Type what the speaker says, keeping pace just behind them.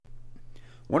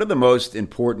One of the most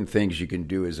important things you can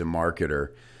do as a marketer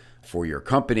for your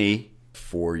company,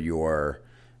 for your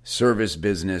service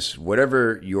business,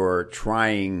 whatever you're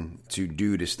trying to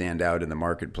do to stand out in the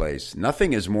marketplace,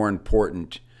 nothing is more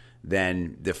important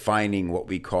than defining what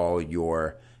we call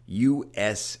your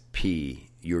USP,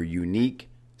 your unique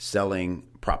selling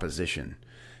proposition.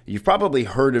 You've probably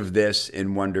heard of this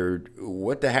and wondered,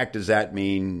 what the heck does that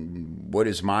mean? What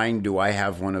is mine? Do I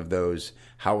have one of those?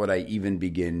 How would I even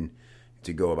begin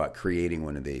to go about creating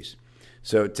one of these?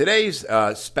 So today's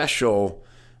special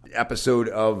episode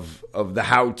of the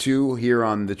how-to here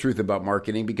on The Truth About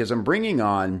Marketing, because I'm bringing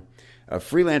on a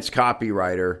freelance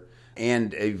copywriter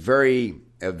and a very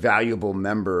valuable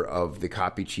member of the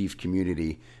Copy Chief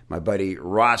community. My buddy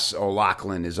Ross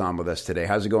O'Loughlin is on with us today.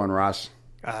 How's it going, Ross?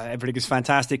 Everything is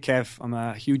fantastic, Kev. I'm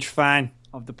a huge fan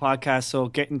of the podcast, so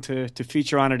getting to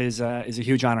feature on it is a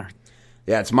huge honor.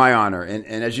 Yeah, it's my honor. And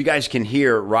as you guys can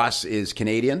hear, Ross is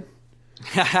Canadian.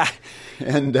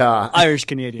 and Irish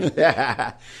Canadian.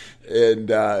 Yeah. And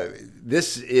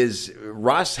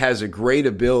Ross has a great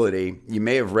ability. You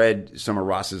may have read some of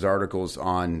Ross's articles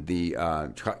on the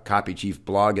Copy Chief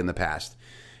blog in the past.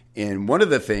 And one of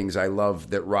the things I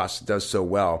love that Ross does so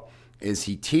well is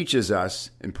he teaches us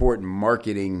important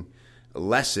marketing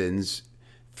lessons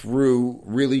through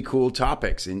really cool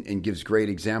topics and gives great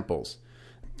examples.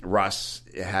 Ross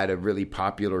had a really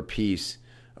popular piece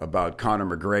about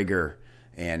Conor McGregor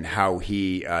and how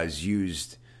he has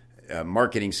used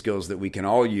marketing skills that we can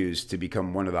all use to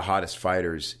become one of the hottest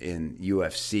fighters in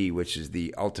USP, which is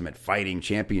the Ultimate Fighting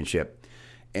Championship.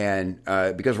 And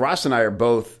because Ross and I are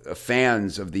both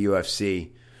fans of the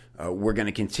UFC, we're going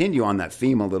to continue on that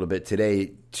theme a little bit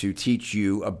today to teach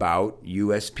you about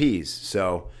USPs.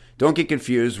 So don't get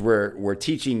confused. We're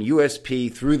teaching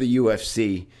USP through the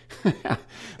UFC.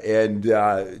 And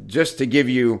just to give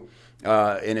you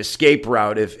an escape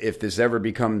route, if this ever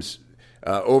becomes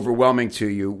overwhelming to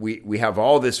you, we have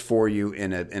all this for you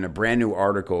in a brand new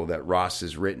article that Ross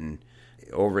has written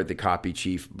over at the Copy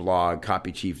Chief blog,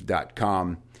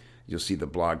 copychief.com. You'll see the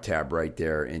blog tab right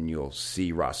there, and you'll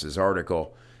see Ross's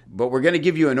article. But we're going to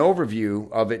give you an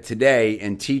overview of it today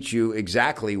and teach you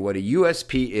exactly what a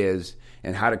USP is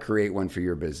and how to create one for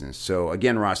your business. So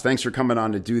again, Ross, thanks for coming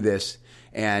on to do this.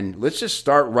 And let's just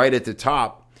start right at the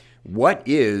top. What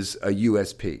is a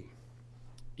USP?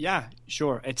 Yeah,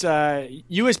 sure. It's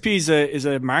USP is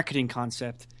a marketing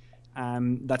concept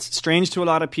that's strange to a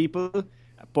lot of people.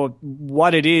 But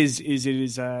what it is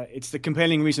it's the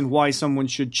compelling reason why someone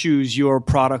should choose your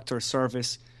product or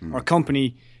service or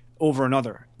company over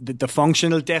another. The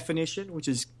functional definition, which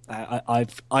is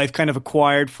I've kind of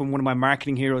acquired from one of my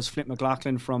marketing heroes, Flip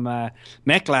McLaughlin from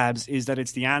Mech Labs, is that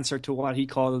it's the answer to what he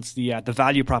calls the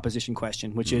value proposition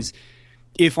question, which is,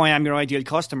 if I am your ideal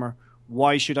customer,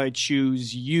 why should I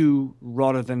choose you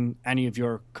rather than any of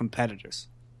your competitors?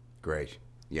 Great.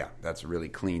 Yeah, that's a really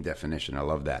clean definition. I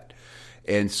love that.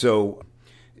 And so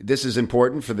this is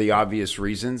important for the obvious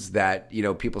reasons that,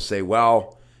 people say,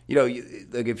 well,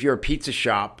 like if you're a pizza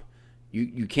shop,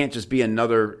 you can't just be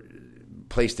another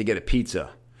place to get a pizza,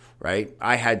 right?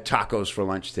 I had tacos for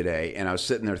lunch today, and I was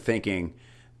sitting there thinking,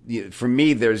 for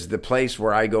me, there's the place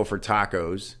where I go for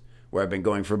tacos, where I've been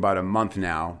going for about a month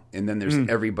now, and then there's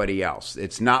everybody else.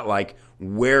 It's not like,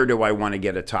 where do I want to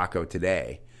get a taco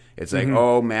today? It's like,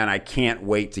 oh man, I can't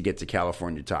wait to get to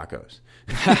California tacos.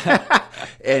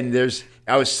 And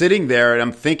I was sitting there and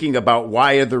I'm thinking about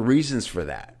why are the reasons for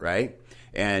that, right?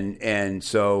 And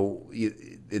so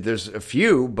there's a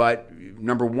few, but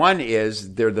number one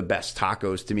is they're the best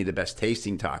tacos, to me, the best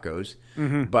tasting tacos.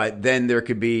 But then there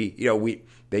could be,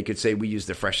 they could say we use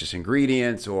the freshest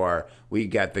ingredients, or we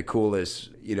got the coolest,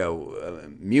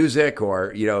 music,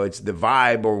 or, it's the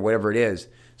vibe, or whatever it is.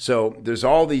 So there's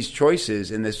all these choices,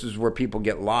 and this is where people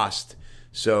get lost.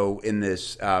 So in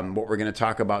this, what we're going to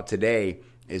talk about today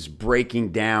is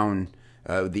breaking down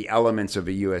the elements of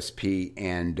a USP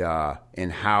and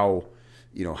how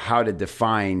to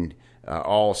define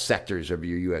all sectors of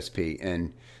your USP.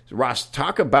 And so Ross,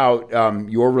 talk about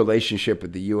your relationship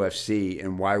with the UFC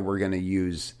and why we're going to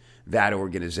use that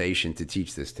organization to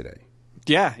teach this today.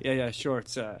 Yeah, sure.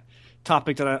 It's a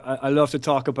topic that I love to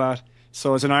talk about.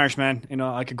 So as an Irishman,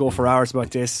 I could go for hours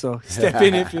about this. So step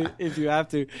in if you have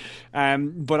to.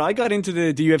 But I got into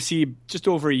the UFC just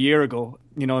over a year ago.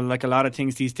 Like a lot of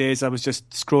things these days, I was just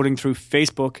scrolling through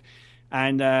Facebook,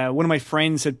 and one of my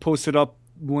friends had posted up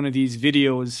one of these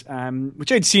videos,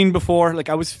 which I'd seen before. Like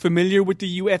I was familiar with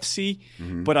the UFC,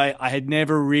 but I had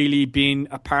never really been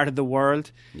a part of the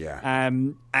world. Yeah.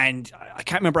 And I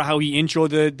can't remember how he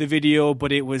introed the video,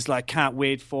 but it was like, can't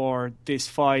wait for this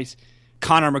fight.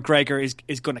 Conor McGregor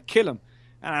is going to kill him.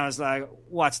 And I was like,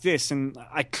 what's this? And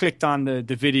I clicked on the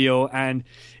video, and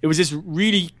it was this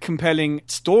really compelling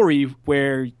story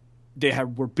where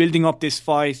were building up this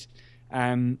fight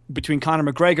between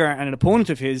Conor McGregor and an opponent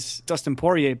of his, Dustin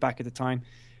Poirier, back at the time.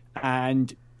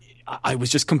 And I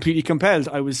was just completely compelled.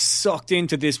 I was sucked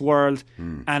into this world,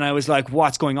 and I was like,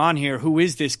 what's going on here? Who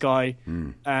is this guy?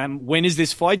 When is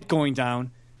this fight going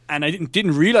down? And I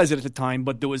didn't realize it at the time,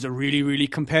 but there was a really, really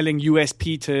compelling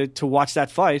USP to watch that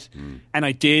fight. And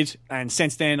I did. And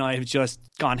since then, I've just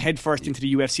gone headfirst into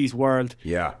the UFC's world.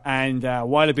 Yeah. And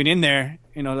while I've been in there,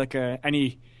 like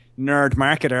any nerd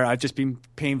marketer, I've just been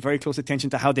paying very close attention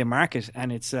to how they market.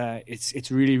 And it's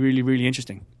really, really, really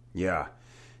interesting. Yeah.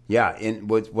 Yeah. And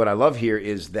what I love here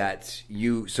is that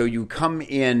you come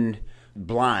in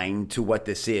blind to what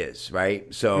this is,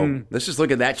 right? So let's just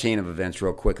look at that chain of events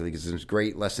real quickly, because there's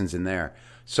great lessons in there.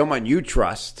 Someone you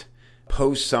trust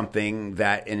posts something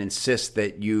and insists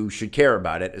that you should care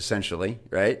about it, essentially,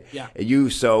 right? Yeah. And you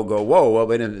go, whoa, well,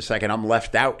 wait a second, I'm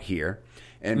left out here.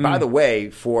 And by the way,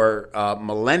 for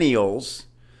millennials,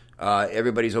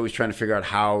 everybody's always trying to figure out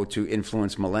how to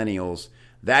influence millennials.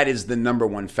 That is the number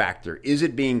one factor. Is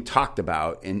it being talked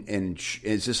about, and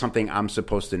is this something I'm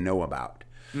supposed to know about?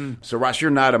 So, Ross,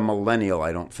 you're not a millennial,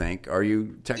 I don't think. Are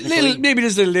you technically? Maybe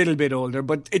just a little bit older,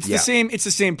 but it's the same. It's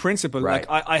the same principle. Right.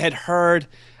 Like I had heard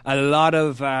a lot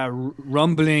of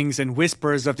rumblings and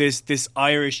whispers of this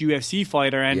Irish UFC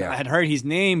fighter, and I had heard his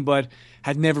name, but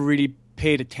had never really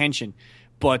paid attention.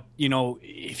 But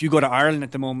if you go to Ireland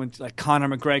at the moment, like Conor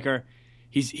McGregor,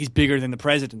 he's bigger than the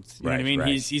president. You know what I mean?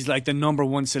 Right. He's like the number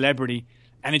one celebrity.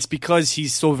 And it's because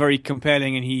he's so very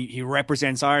compelling, and he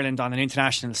represents Ireland on an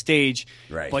international stage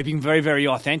by being very, very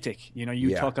authentic.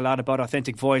 You talk a lot about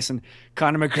authentic voice, and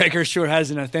Conor McGregor sure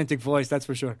has an authentic voice, that's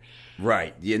for sure.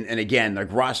 Right. And again,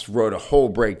 like Ross wrote a whole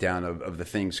breakdown of the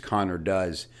things Conor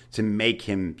does to make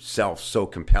himself so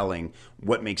compelling,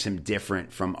 what makes him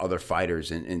different from other fighters,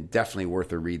 and definitely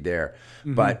worth a read there.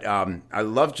 But I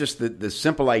love just the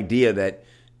simple idea that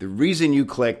the reason you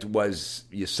clicked was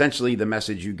essentially the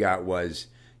message you got was,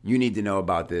 you need to know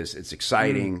about this. It's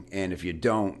exciting, and if you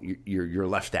don't, you're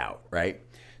left out, right?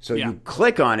 So you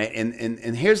click on it,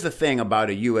 and here's the thing about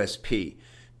a USP.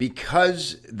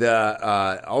 Because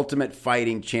the Ultimate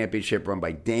Fighting Championship run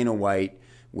by Dana White,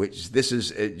 which this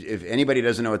is, if anybody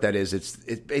doesn't know what that is, it's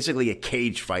basically a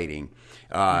cage fighting.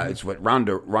 It's what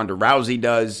Ronda Rousey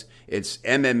does. It's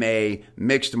MMA,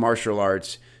 mixed martial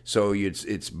arts. So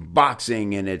it's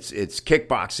boxing, and it's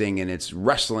kickboxing, and it's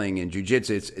wrestling and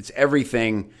jiu-jitsu. It's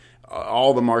everything,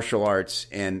 all the martial arts,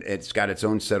 and it's got its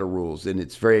own set of rules, and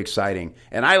it's very exciting.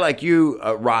 And I, like you,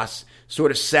 Ross,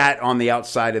 sort of sat on the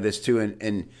outside of this too.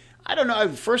 And I don't know,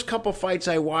 the first couple fights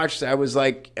I watched, I was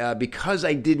like, because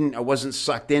I wasn't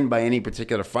sucked in by any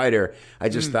particular fighter, I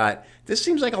just thought, this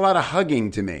seems like a lot of hugging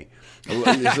to me.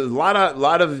 There's a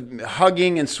lot of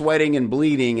hugging and sweating and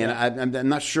bleeding, and I'm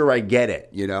not sure I get it,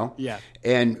 Yeah.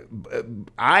 And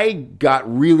I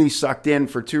got really sucked in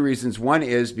for two reasons. One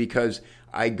is because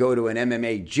I go to an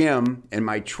MMA gym, and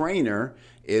my trainer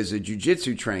is a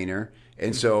jiu-jitsu trainer,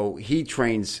 and so he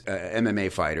trains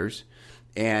MMA fighters.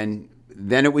 And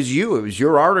then it was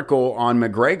your article on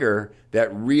McGregor that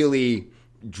really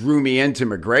drew me into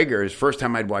McGregor. It's the first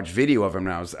time I'd watched video of him,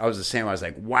 and I was the same. I was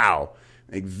like, wow.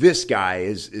 Like, this guy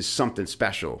is something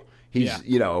special. He's,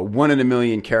 a 1 in a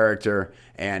million character.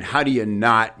 And how do you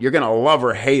not? You're going to love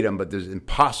or hate him, but it's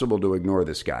impossible to ignore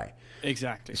this guy.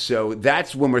 Exactly. So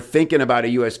that's when we're thinking about a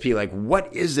USP. Like,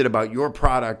 what is it about your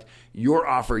product, your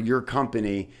offer, your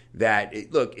company that,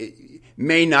 it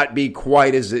may not be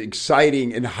quite as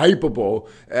exciting and hypeable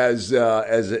as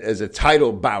a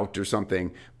title bout or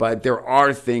something, but there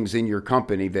are things in your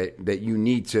company that you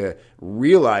need to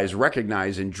realize,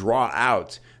 recognize, and draw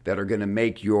out that are going to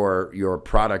make your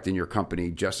product and your company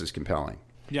just as compelling.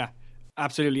 Yeah,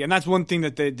 absolutely. And that's one thing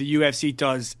that the UFC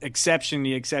does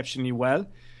exceptionally well.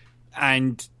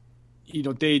 And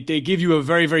they give you a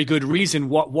very, very good reason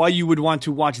why you would want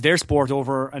to watch their sport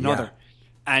over another. Yeah.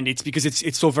 And it's because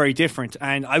it's so very different.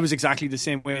 And I was exactly the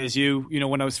same way as you.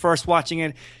 When I was first watching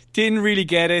it, didn't really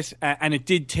get it. And it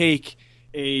did take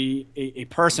a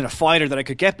fighter that I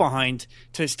could get behind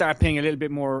to start paying a little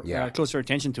bit more closer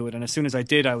attention to it. And as soon as I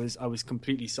did, I was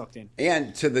completely sucked in.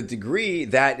 And to the degree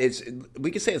that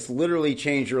we could say it's literally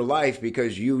changed your life,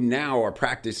 because you now are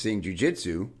practicing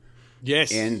jiu-jitsu.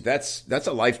 Yes. And that's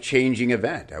a life-changing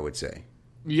event, I would say.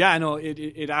 Yeah, no,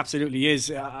 it absolutely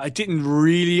is. I didn't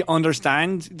really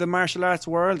understand the martial arts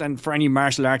world, and for any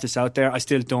martial artists out there, I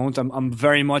still don't. I'm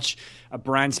very much a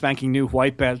brand spanking new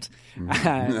white belt,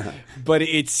 but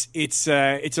it's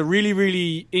a really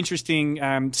really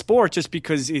interesting sport just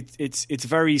because it's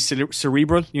very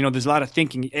cerebral. You know, there's a lot of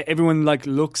thinking. Everyone like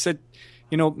looks at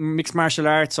mixed martial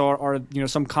arts or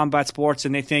some combat sports,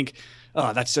 and they think,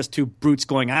 oh, that's just two brutes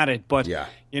going at it. But Yeah.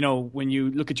 when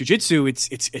you look at jiu-jitsu,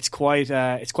 it's quite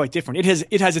different.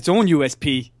 It has its own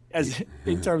USP as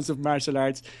in terms of martial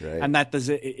arts, Right. and that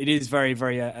it is very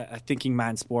very a thinking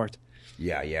man sport.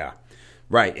 Yeah.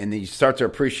 Right. And then you start to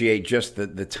appreciate just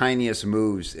the tiniest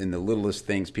moves and the littlest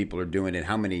things people are doing and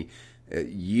how many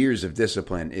years of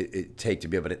discipline it take to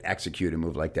be able to execute a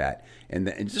move like that. And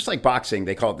just like boxing,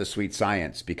 they call it the sweet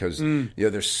science because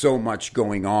there's so much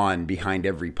going on behind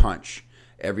every punch,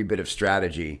 every bit of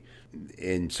strategy.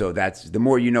 And so that's the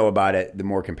more you know about it, the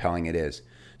more compelling it is.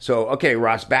 So, okay,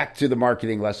 Ross, back to the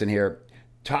marketing lesson here.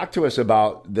 Talk to us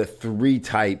about the 3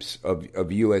 types of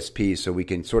USPs so we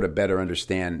can sort of better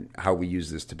understand how we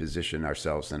use this to position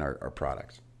ourselves and our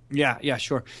products. Yeah,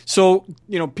 sure. So,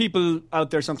 people out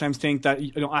there sometimes think that,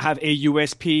 I have a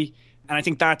USP, and I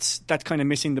think that's kind of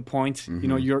missing the point.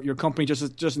 Mm-hmm. Your company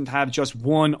just doesn't have just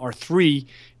 1 or 3.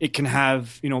 It can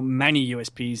have, many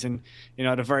USPs, and,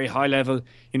 at a very high level,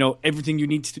 everything you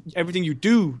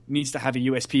do needs to have a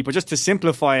USP. But just to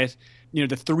simplify it,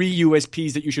 the 3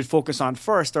 USPs that you should focus on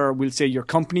first are, we'll say, your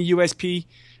company USP,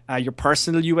 your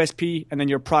personal USP, and then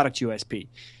your product USP.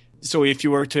 So if you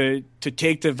were to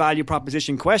take the value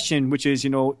proposition question, which is,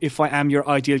 if I am your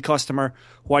ideal customer,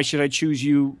 why should I choose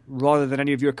you rather than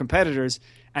any of your competitors?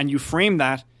 And you frame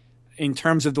that in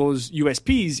terms of those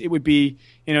USPs, it would be,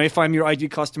 if I'm your ideal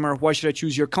customer, why should I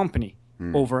choose your company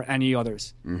over any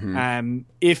others? Mm-hmm.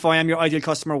 If I am your ideal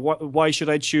customer, why should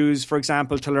I choose, for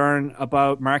example, to learn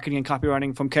about marketing and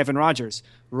copywriting from Kevin Rogers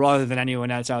rather than anyone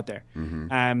else out there? Mm-hmm.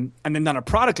 And then on a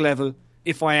product level,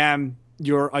 if I am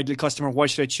your ideal customer, why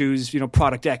should I choose,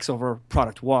 product X over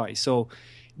product Y? So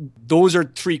those are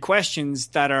 3 questions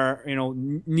that are,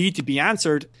 need to be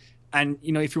answered. And,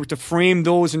 if you were to frame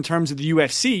those in terms of the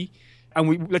UFC,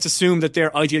 and let's assume that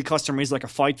their ideal customer is like a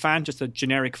fight fan, just a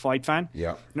generic fight fan.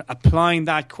 Yeah. Applying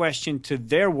that question to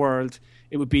their world,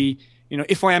 it would be,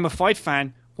 if I am a fight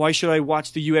fan, why should I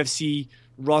watch the UFC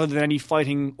rather than any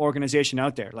fighting organization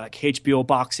out there like HBO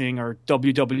boxing or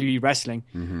WWE wrestling?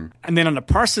 Mm-hmm. And then on a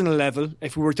personal level,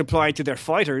 if we were to apply it to their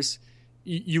fighters,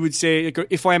 you would say,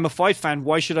 if I am a fight fan,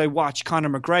 why should I watch Conor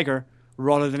McGregor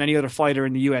rather than any other fighter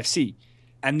in the UFC?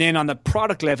 And then on the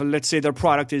product level, let's say their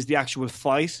product is the actual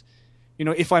fight.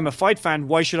 If I'm a fight fan,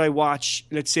 why should I watch,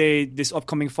 let's say, this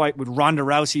upcoming fight with Ronda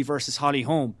Rousey versus Holly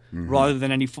Holm rather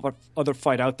than any other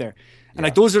fight out there?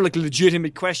 And those are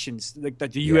legitimate questions that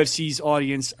the UFC's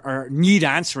audience need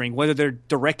answering, whether they're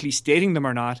directly stating them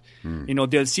or not.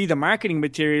 They'll see the marketing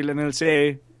material and they'll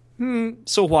say,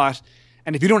 so what?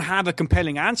 And if you don't have a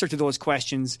compelling answer to those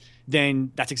questions,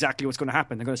 then that's exactly what's going to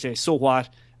happen. They're going to say, so what?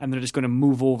 And they're just going to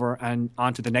move over and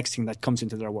on to the next thing that comes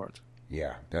into their world.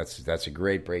 Yeah, that's a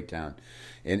great breakdown,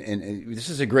 and this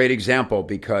is a great example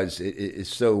because it is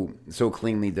so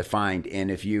cleanly defined.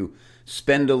 And if you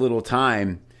spend a little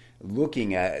time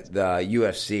looking at the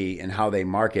UFC and how they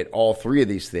market all 3 of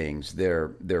these things, their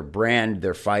brand,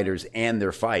 their fighters, and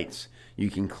their fights, you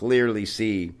can clearly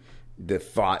see the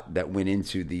thought that went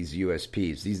into these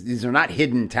USPs. These are not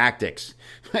hidden tactics.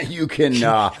 You can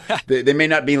they may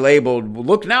not be labeled,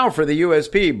 look now for the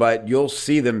USP, but you'll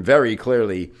see them very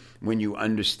clearly when you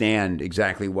understand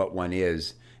exactly what one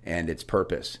is and its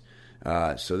purpose.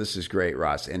 So this is great,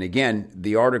 Ross. And again,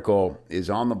 the article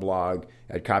is on the blog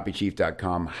at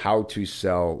copychief.com, how to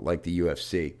sell like the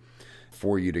UFC,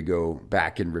 for you to go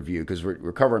back and review, because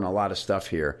we're covering a lot of stuff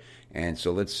here. And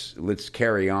so let's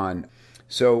carry on.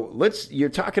 So you're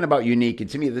talking about unique, and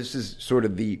to me, this is sort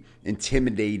of the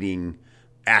intimidating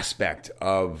aspect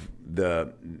of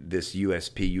this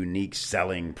USP, unique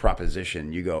selling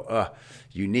proposition. You go,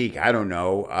 unique, I don't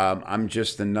know. I'm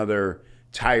just another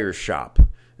tire shop.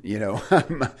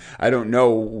 I don't know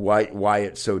why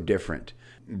it's so different.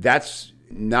 That's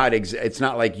not it's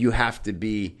not like you have to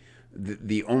be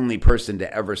the only person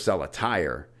to ever sell a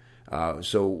tire.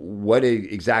 So what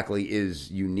exactly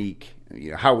is unique?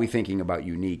 How are we thinking about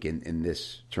unique in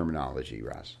this terminology,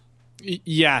 Ross?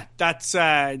 Yeah, that's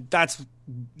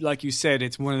like you said,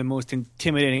 it's one of the most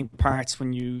intimidating parts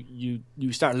when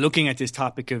you start looking at this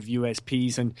topic of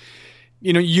USPs. And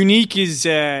unique is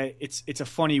it's a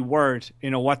funny word.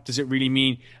 What does it really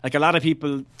mean? Like, a lot of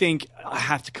people think I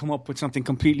have to come up with something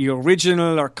completely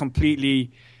original or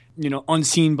completely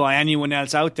unseen by anyone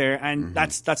else out there. And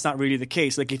that's not really the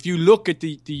case. Like if you look at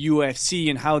the UFC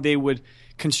and how they would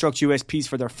construct USPs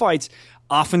for their fights,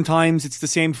 oftentimes it's the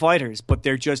same fighters, but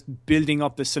they're just building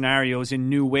up the scenarios in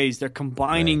new ways. They're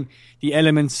combining the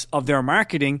elements of their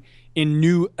marketing in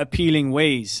new appealing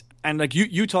ways. And like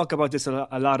you talk about this a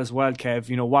lot as well, Kev,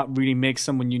 what really makes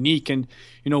someone unique. And,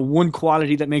 one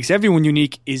quality that makes everyone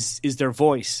unique is their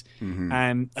voice.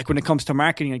 Like when it comes to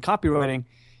marketing and copywriting,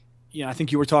 I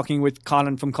think you were talking with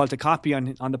Colin from Cult of Copy on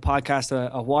the podcast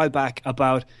a while back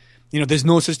about, there's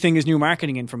no such thing as new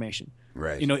marketing information.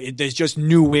 Right. There's just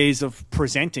new ways of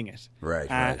presenting it. Right.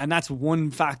 And that's one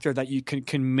factor that you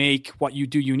can make what you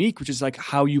do unique, which is like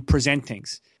how you present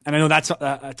things. And I know that's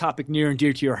a topic near and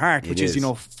dear to your heart, which is,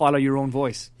 follow your own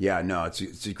voice. Yeah, no,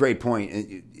 it's a great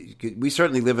point. We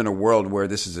certainly live in a world where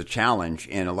this is a challenge,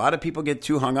 and a lot of people get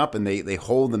too hung up and they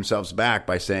hold themselves back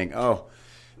by saying,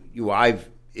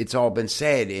 it's all been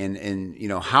said,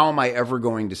 and how am I ever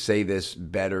going to say this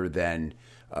better than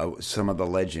some of the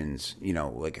legends?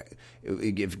 Like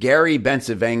if Gary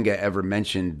Bencivenga ever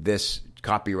mentioned this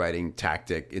copywriting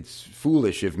tactic, it's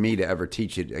foolish of me to ever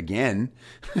teach it again.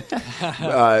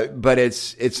 But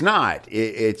it's not.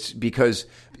 It's because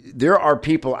there are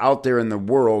people out there in the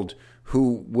world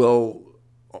who will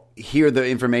hear the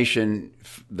information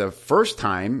the first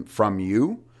time from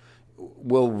you,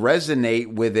 will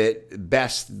resonate with it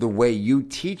best the way you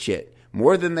teach it,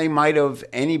 more than they might have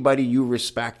anybody you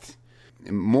respect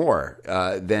more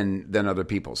than other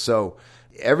people. So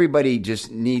everybody just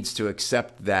needs to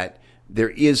accept that there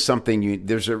is something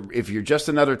if you're just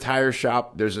another tire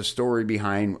shop, there's a story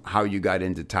behind how you got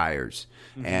into tires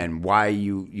and why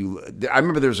I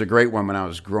remember there was a great one when I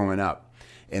was growing up,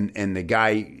 and the guy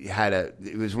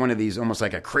it was one of these almost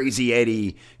like a Crazy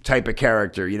Eddie type of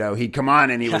character. He'd come on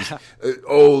and he was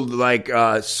old, like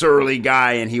surly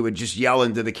guy, and he would just yell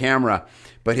into the camera.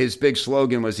 But his big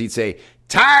slogan was, he'd say,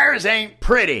 "Tires ain't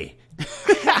pretty."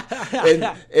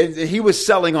 and he was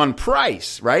selling on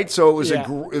price, right? So it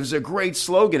was a great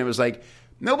slogan. It was like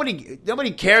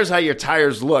nobody cares how your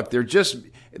tires look.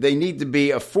 They need to be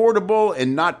affordable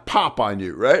and not pop on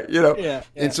you, right?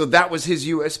 And so that was his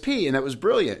USP, and that was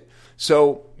brilliant.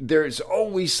 So there's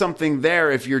always something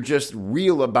there if you're just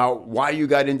real about why you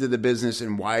got into the business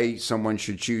and why someone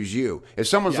should choose you. If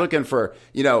someone's looking for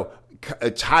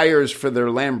tires for their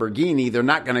Lamborghini, they're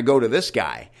not going to go to this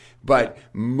guy. But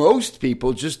most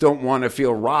people just don't want to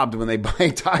feel robbed when they buy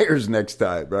tires next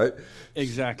time, right?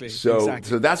 Exactly. So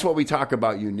that's what we talk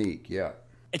about unique, yeah.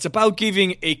 It's about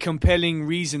giving a compelling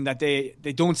reason that they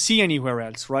don't see anywhere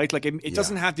else, right? Like it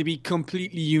doesn't have to be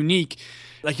completely unique.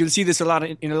 Like you'll see this a lot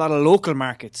in a lot of local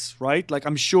markets, right? Like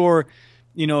I'm sure,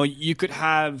 you could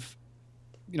have,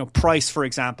 price, for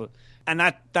example,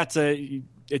 and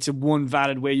it's a one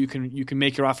valid way you can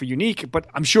make your offer unique. But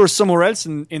I'm sure somewhere else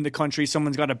in the country,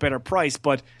 someone's got a better price,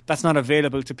 but that's not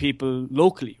available to people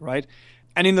locally, right?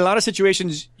 And in a lot of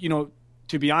situations,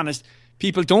 to be honest,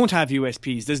 people don't have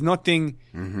USPs. There's nothing,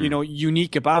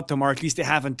 unique about them, or at least they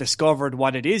haven't discovered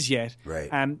what it is yet. Right.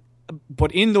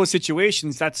 But in those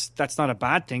situations, that's not a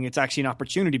bad thing. It's actually an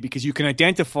opportunity because you can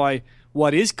identify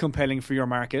what is compelling for your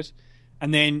market,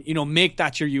 and then make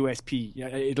that your USP.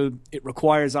 It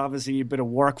requires obviously a bit of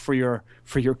work for your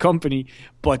company,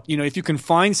 but if you can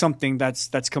find something that's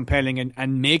compelling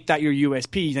and make that your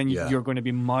USP, then you're going to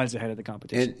be miles ahead of the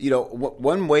competition. And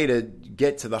one way to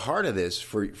get to the heart of this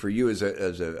for you as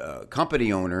a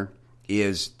company owner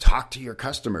is talk to your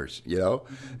customers.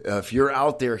 If you're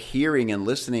out there hearing and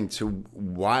listening to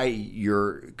why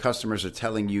your customers are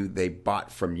telling you they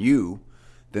bought from you,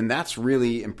 then that's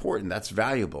really important. That's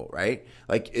valuable, right?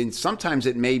 And sometimes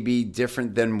it may be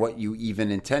different than what you even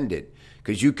intended,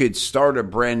 because you could start a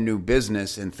brand new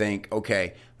business and think,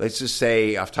 okay, let's just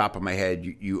say off the top of my head,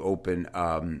 you open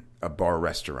a bar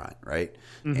restaurant, right?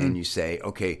 And you say,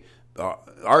 okay,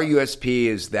 our USP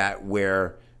is that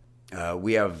where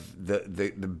we have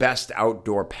the best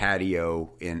outdoor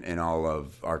patio in all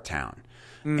of our town.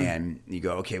 And you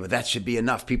go, okay, well, that should be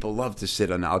enough. People love to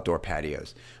sit on outdoor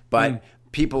patios. But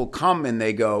people come and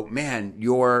they go, man,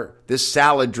 this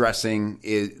salad dressing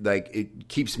is like, it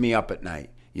keeps me up at night.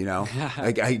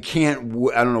 Like I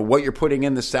don't know what you're putting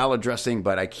in the salad dressing,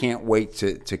 but I can't wait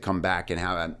to come back and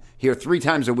I'm here 3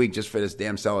 times a week just for this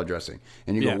damn salad dressing.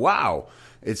 And you go, wow,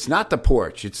 it's not the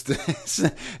porch. It's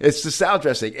the salad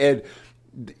dressing. And,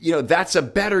 that's a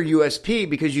better USP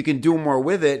because you can do more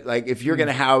with it. Like if you're going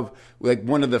to have like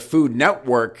one of the Food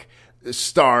Network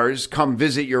stars come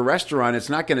visit your restaurant, it's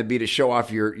not going to be to show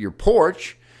off your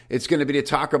porch. it's going to be to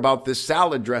talk about this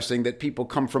salad dressing that people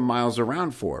come from miles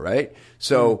around for, right?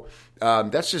 So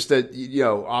that's just a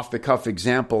off the cuff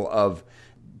example of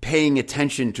paying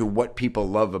attention to what people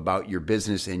love about your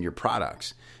business and your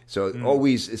products. So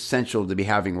always essential to be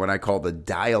having what I call the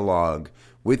dialogue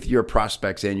with your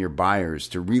prospects and your buyers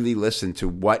to really listen to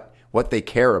what they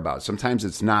care about. Sometimes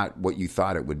it's not what you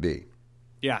thought it would be.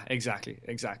 Yeah, exactly.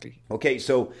 Okay,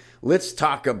 so let's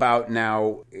talk about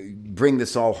now, bring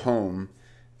this all home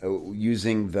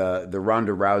using the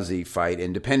Ronda Rousey fight.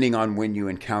 And depending on when you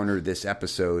encounter this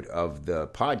episode of the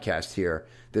podcast here,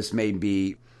 this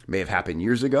may have happened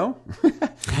years ago,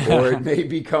 or it may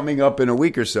be coming up in a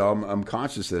week or so. I'm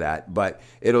conscious of that, but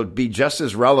it'll be just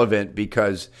as relevant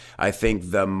because I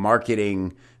think the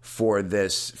marketing for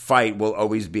this fight will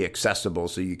always be accessible,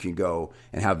 so you can go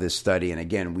and have this study. And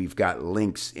again, we've got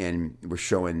links in, we're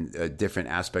showing different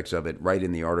aspects of it right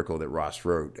in the article that Ross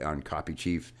wrote on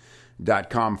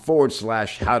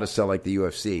copychief.com/how to sell like the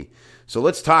UFC. So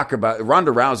let's talk about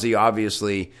Ronda Rousey.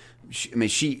 Obviously,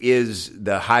 she is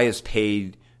the highest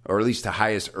paid, or at least the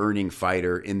highest earning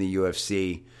fighter in the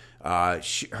UFC.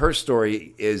 Her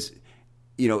story is,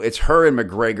 it's her and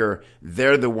McGregor.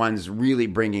 They're the ones really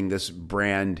bringing this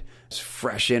brand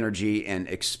fresh energy and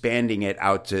expanding it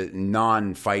out to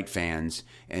non-fight fans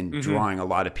and drawing a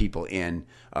lot of people in.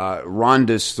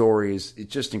 Ronda's story is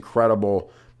just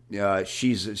incredible.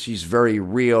 She's very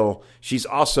real. She's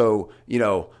also,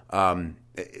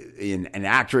 an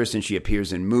actress, and she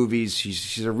appears in movies.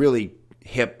 She's a really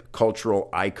hip cultural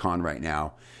icon right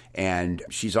now. And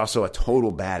she's also a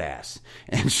total badass,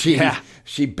 and she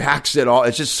backs it all.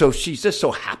 She just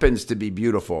so happens to be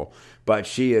beautiful, but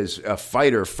she is a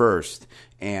fighter first,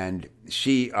 and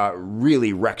she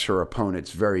really wrecks her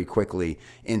opponents very quickly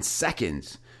in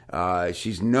seconds.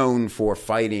 She's known for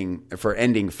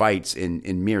ending fights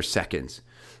in mere seconds,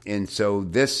 and so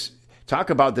talk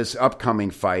about this upcoming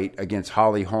fight against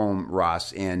Holly Holm,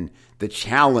 Ross, and the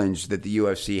challenge that the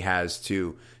UFC has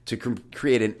to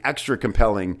create an extra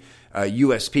compelling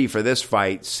USP for this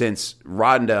fight, since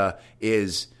Ronda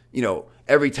is,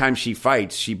 every time she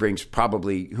fights, she brings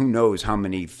probably who knows how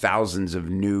many thousands of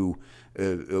new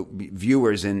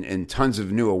viewers and tons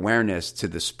of new awareness to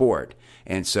the sport.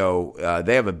 And so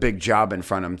they have a big job in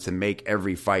front of them to make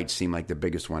every fight seem like the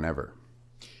biggest one ever.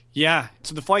 Yeah.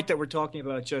 So the fight that we're talking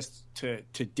about, just to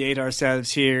date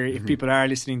ourselves here, if people are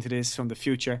listening to this from the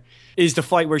future, is the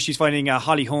fight where she's fighting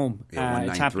Holly Holm.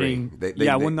 It's happening.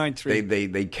 193.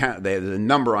 They count. There's a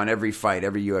number on every fight,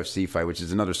 every UFC fight, which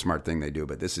is another smart thing they do.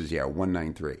 But this is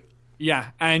 193.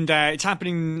 Yeah, and it's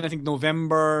happening, I think,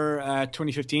 November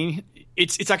 2015.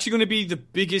 It's actually going to be the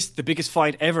biggest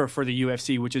fight ever for the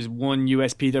UFC, which is one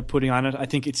USP they're putting on it. I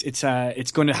think it's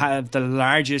going to have the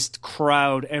largest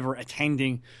crowd ever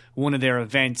attending one of their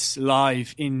events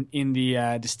live in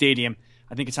the stadium.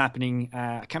 I think it's happening.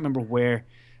 I can't remember where.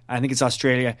 I think it's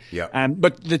Australia. Yeah.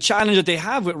 But the challenge that they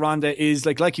have with Ronda is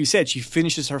like you said, she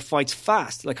finishes her fights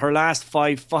fast. Like her last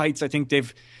 5 fights, I think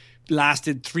they've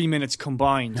lasted 3 minutes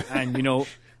combined. And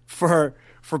for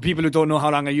people who don't know how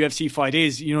long a UFC fight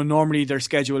is, normally they're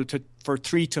scheduled for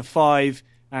 3 to 5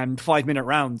 5-minute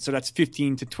rounds. So that's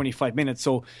 15 to 25 minutes.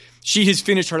 So she has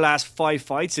finished her last 5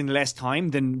 fights in less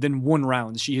time than 1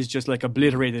 round. She has just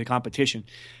obliterated the competition.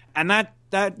 And that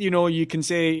you can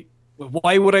say,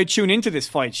 why would I tune into this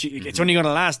fight? It's only going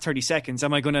to last 30 seconds.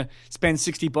 Am I going to spend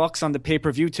 $60 on the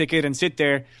pay-per-view ticket and sit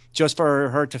there just for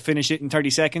her to finish it in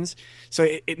 30 seconds? So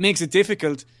it makes it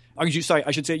difficult. I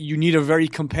should say you need a very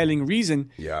compelling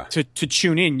reason to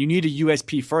tune in. You need a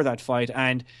USP for that fight.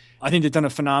 And I think they've done a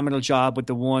phenomenal job with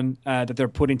the one that they're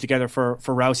putting together for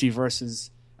Rousey versus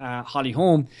Holly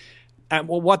Holm. And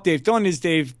what they've done is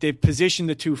they've positioned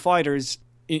the two fighters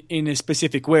in a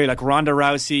specific way. Like Ronda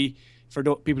Rousey, for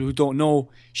people who don't know,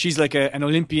 she's like an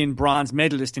Olympian bronze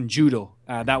medalist in judo.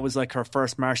 That was her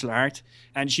first martial art.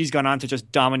 And she's gone on to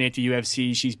just dominate the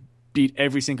UFC. She's beat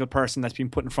every single person that's been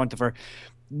put in front of her.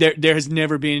 There has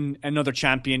never been another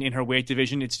champion in her weight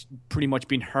division. It's pretty much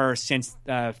been her since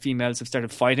females have started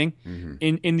fighting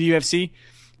in the UFC.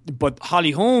 But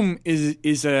Holly Holm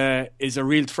is a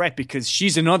real threat because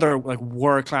she's another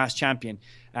world-class champion.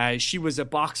 She was a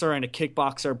boxer and a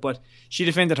kickboxer, but she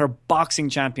defended her boxing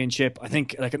championship, I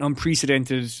think, an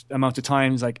unprecedented amount of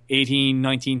times, 18,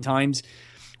 19 times,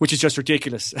 which is just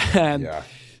ridiculous.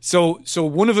 So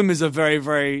one of them is a very,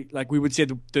 very, we would say,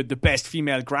 the best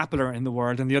female grappler in the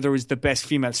world, and the other is the best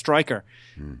female striker.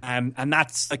 And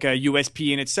that's a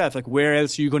USP in itself. Where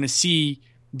else are you going to see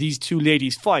these two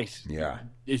ladies fight? Yeah.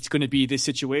 It's going to be this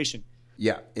situation.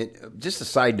 Yeah. Just a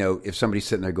side note, if somebody's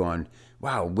sitting there going,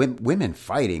 wow, women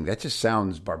fighting, that just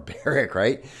sounds barbaric,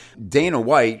 right? Dana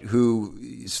White,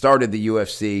 who started the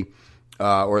UFC,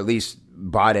 or at least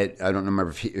bought it. I don't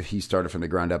remember if he started from the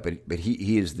ground up, but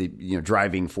he is the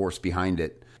driving force behind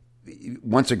it.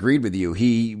 Once agreed with you.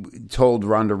 He told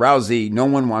Ronda Rousey, no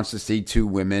one wants to see two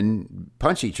women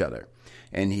punch each other.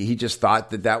 And he just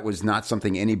thought that was not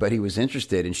something anybody was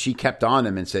interested in. And she kept on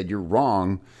him and said, you're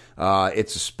wrong.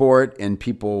 It's a sport and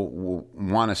people will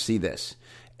want to see this.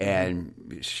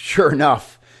 And sure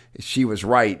enough, she was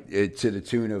right, to the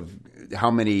tune of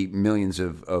how many millions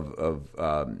of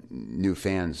new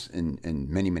fans and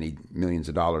many, many millions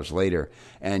of dollars later.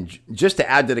 And just to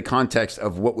add to the context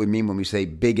of what we mean when we say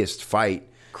biggest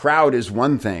fight, crowd is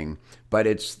one thing, but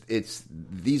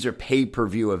these are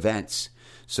pay-per-view events.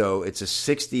 So it's a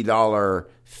 $60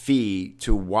 fee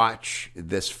to watch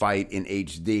this fight in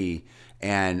HD.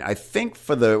 And I think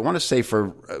for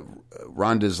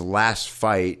Ronda's last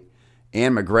fight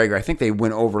and McGregor, I think they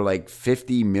went over like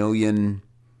 50 million.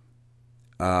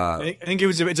 I think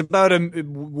it's about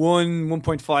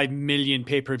 1.5 million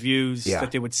pay-per-views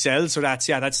that they would sell. So that's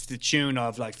the tune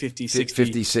of like 50,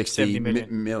 60 $70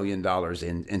 million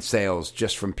in sales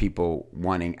just from people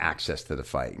wanting access to the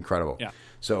fight. Incredible. Yeah.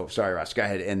 So sorry, Ross, go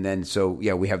ahead. And then,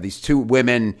 we have these two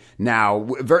women now.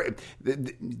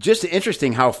 Just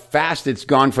interesting how fast it's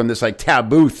gone from this like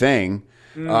taboo thing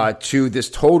to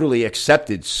this totally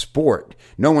accepted sport.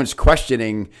 No one's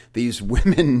questioning these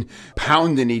women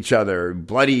pounding each other,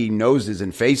 bloody noses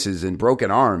and faces and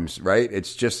broken arms, right? It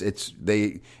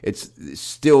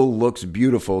still looks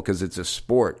beautiful because it's a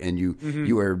sport, and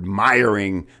you are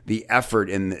admiring the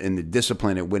effort and the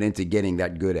discipline it went into getting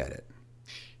that good at it.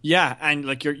 Yeah, and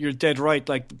like you're dead right.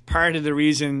 Like part of the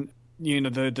reason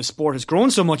the sport has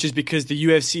grown so much is because the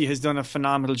UFC has done a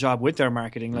phenomenal job with their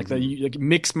marketing. Like like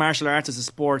mixed martial arts as a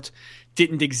sport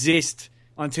didn't exist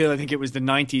until I think it was the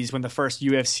 90s when the first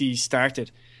UFC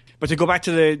started. But to go back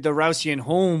to the Rousey and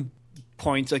Holm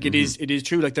point, like it is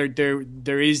true. Like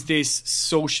there is this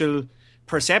social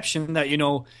perception that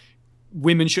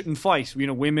women shouldn't fight.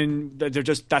 Women,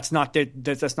 that's not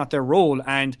their role.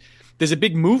 And there's a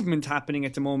big movement happening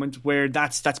at the moment where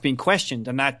that's being questioned,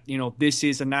 and that this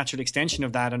is a natural extension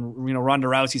of that. And Ronda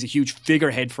Rousey's a huge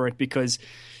figurehead for it because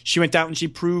she went out and she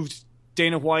proved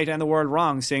Dana White and the world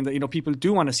wrong, saying that people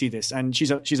do want to see this, and she's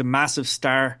a massive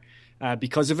star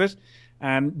because of it.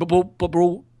 But both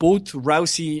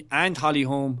Rousey and Holly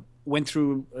Holm went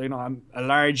through a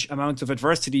large amount of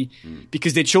adversity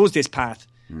because they chose this path,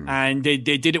 and they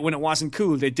did it when it wasn't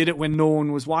cool. They did it when no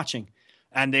one was watching,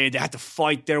 and they had to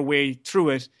fight their way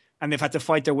through it, and they've had to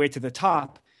fight their way to the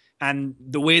top. And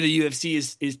the way the UFC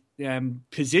is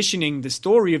positioning the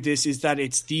story of this is that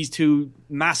it's these two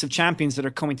massive champions that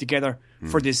are coming together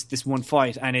for this one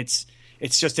fight, and it's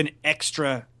just an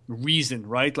extra reason,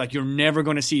 right? Like you're never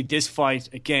going to see this fight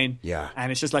again. Yeah,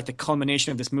 and it's just like the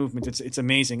culmination of this movement. It's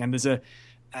amazing, and there's an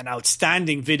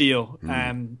outstanding video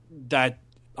that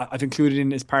I've included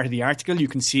in as part of the article. You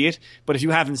can see it, but if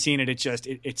you haven't seen it,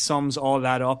 it sums all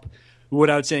that up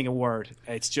without saying a word.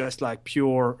 It's just like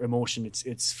pure emotion.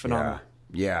 It's phenomenal.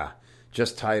 Yeah.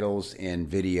 Just titles and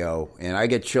video, and I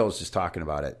get chills just talking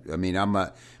about it. I mean,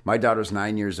 my daughter's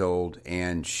 9 years old,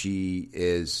 and she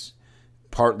is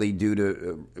partly due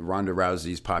to Ronda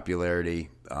Rousey's popularity,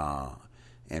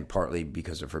 and partly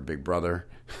because of her big brother.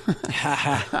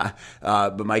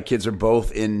 But my kids are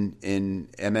both in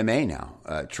MMA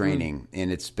now, training, and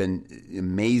it's been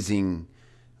amazing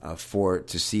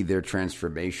to see their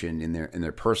transformation in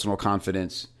their personal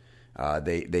confidence.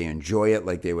 They enjoy it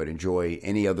like they would enjoy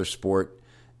any other sport,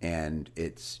 and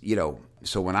it's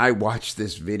so when I watch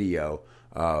this video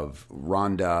of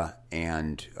Ronda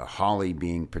and Holly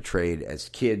being portrayed as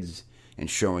kids and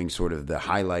showing sort of the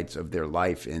highlights of their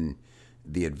life and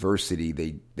the adversity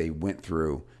they went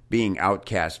through, being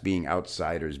outcast, being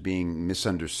outsiders, being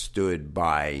misunderstood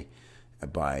by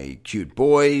cute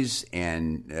boys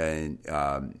and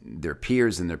their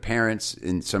peers and their parents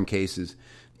in some cases.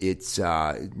 It's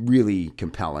really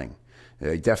compelling.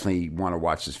 I definitely want to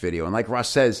watch this video. And like Ross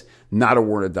says, not a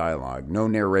word of dialogue, no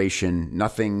narration,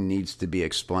 nothing needs to be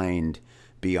explained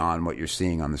beyond what you're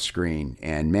seeing on the screen.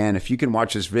 And man, if you can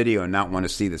watch this video and not want to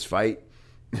see this fight,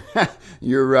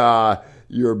 you're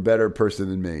a better person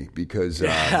than me, because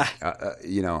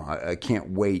I can't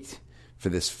wait for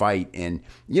this fight. And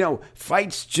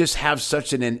fights just have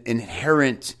such an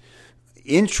inherent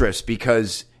interest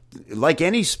because, like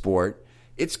any sport,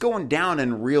 it's going down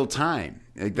in real time.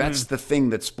 Like that's the thing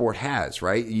that sport has,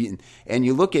 right? And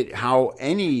you look at how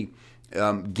any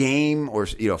game or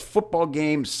football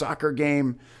game, soccer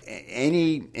game,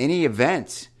 any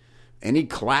event any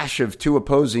clash of two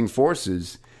opposing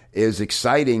forces is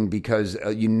exciting because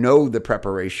you know the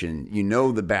preparation, you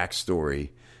know the backstory,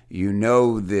 you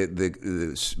know the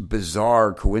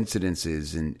bizarre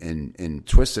coincidences and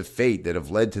twists of fate that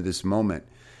have led to this moment.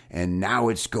 And now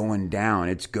it's going down.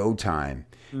 It's go time.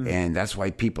 And that's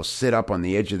why people sit up on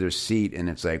the edge of their seat. And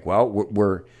it's like, well,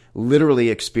 we're literally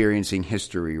experiencing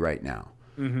history right now.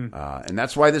 And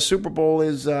that's why the Super Bowl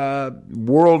is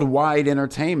worldwide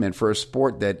entertainment for a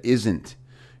sport that isn't,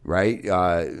 right,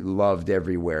 loved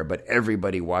everywhere. But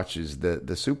everybody watches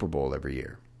the Super Bowl every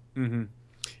year.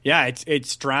 Yeah,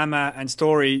 it's drama and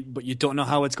story, but you don't know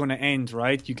how it's going to end,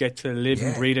 right? You get to live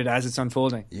and breathe it as it's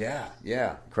unfolding. Yeah,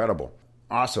 incredible.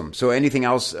 Awesome. So anything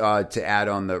else to add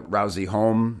on the Rousey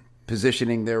home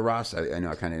positioning there, Ross? I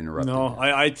know I kind of interrupted. No,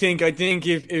 I think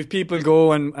if people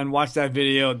go and watch that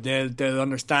video, they'll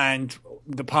understand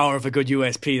the power of a good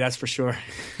USP. That's for sure.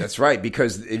 That's right,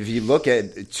 because if you look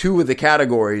at two of the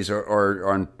categories are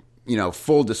on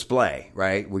full display,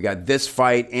 right? We got this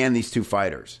fight and these two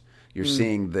fighters. You're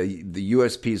seeing the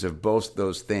USPs of both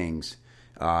those things,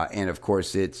 and of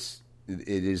course it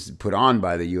is put on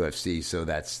by the UFC, so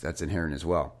that's inherent as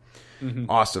well.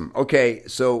 Awesome. Okay,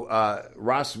 so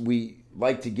Ross, we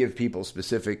like to give people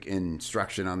specific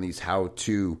instruction on these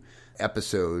how-to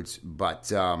episodes, but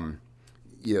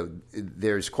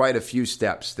there's quite a few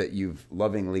steps that you've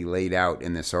lovingly laid out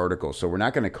in this article, so we're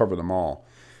not going to cover them all,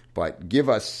 but give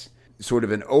us sort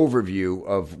of an overview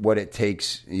of what it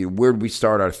takes. Where would we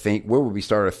start our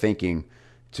thinking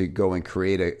to go and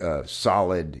create a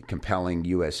solid, compelling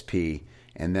USP?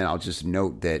 And then I'll just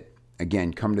note that,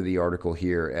 again, come to the article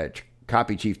here at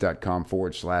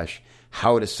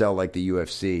copychief.com/how to sell like the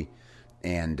UFC,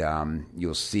 and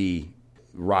you'll see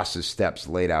Ross's steps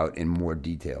laid out in more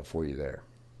detail for you there.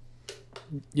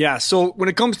 Yeah, so when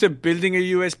it comes to building a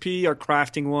USP or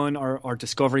crafting one or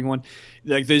discovering one,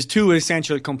 like there's two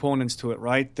essential components to it,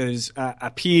 right? There's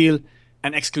appeal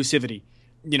and exclusivity.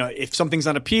 If something's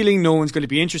not appealing, no one's going to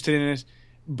be interested in it.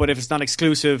 But if it's not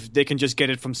exclusive, they can just get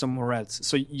it from somewhere else.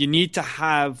 So you need to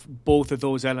have both of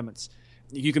those elements.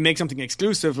 You can make something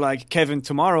exclusive, like Kevin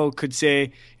tomorrow could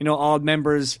say, all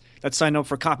members that sign up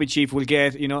for Copy Chief will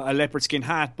get, a leopard skin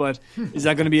hat. But is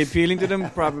that going to be appealing to them?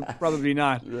 Probably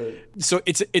not. Right. So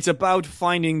it's about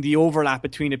finding the overlap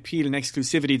between appeal and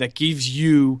exclusivity that gives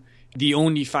you the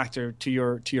only factor to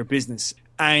your business.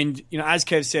 And as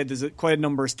Kev said, there's quite a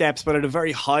number of steps, but at a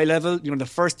very high level, the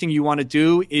first thing you want to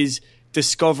do is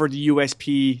discover the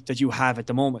USP that you have at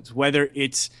the moment. Whether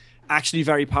it's actually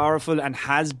very powerful and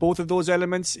has both of those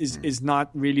elements is not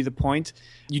really the point.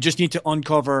 You just need to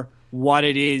uncover what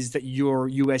it is that your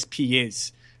USP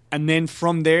is. And then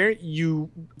from there, to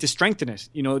strengthen it.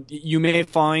 You may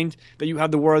find that you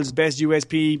have the world's best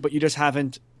USP, but you just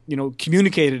haven't,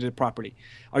 communicated it properly.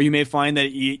 Or you may find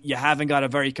that you haven't got a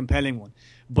very compelling one.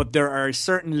 But there are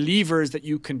certain levers that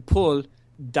you can pull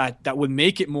that will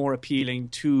make it more appealing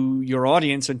to your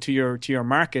audience and to your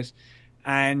market.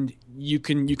 And you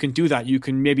can do that. You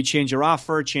can maybe change your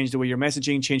offer, change the way you're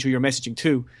messaging, change who you're messaging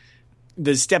to.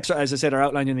 The steps, as I said, are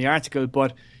outlined in the article.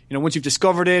 But once you've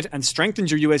discovered it and strengthened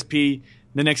your USP,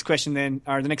 the next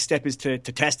step is to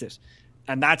test it.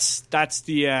 And that's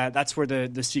where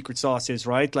the secret sauce is,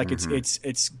 right? Like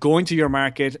it's going to your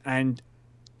market and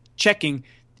checking,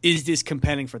 is this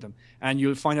compelling for them? And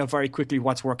you'll find out very quickly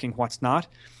what's working, what's not.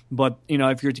 But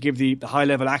if you're to give the high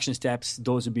level action steps,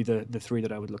 those would be the three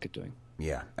that I would look at doing.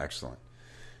 Yeah, excellent.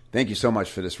 Thank you so much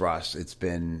for this, Ross. It's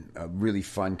been a really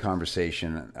fun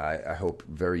conversation. I hope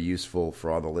very useful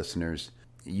for all the listeners.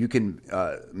 You can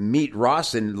meet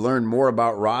Ross and learn more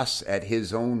about Ross at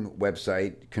his own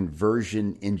website,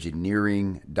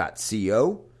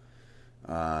 conversionengineering.co.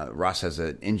 Ross has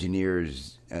an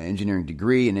engineering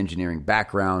degree, an engineering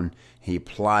background. He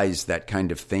applies that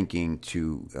kind of thinking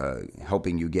to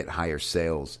helping you get higher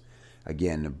sales.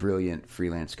 Again, a brilliant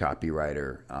freelance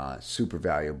copywriter, super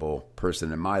valuable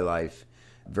person in my life,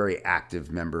 very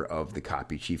active member of the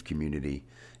Copy Chief community.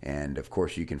 And, of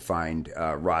course, you can find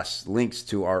Ross links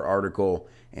to our article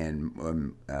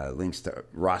and links to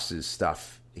Ross's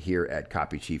stuff here at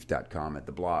copychief.com at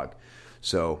the blog.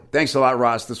 So thanks a lot,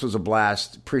 Ross. This was a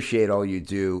blast. Appreciate all you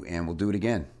do, and we'll do it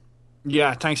again.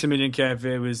 Yeah, thanks a million, Kev.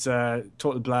 It was a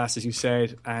total blast, as you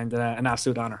said, and an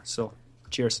absolute honor. So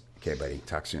cheers. Okay, buddy.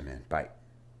 Talk soon, man. Bye.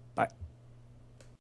 Bye.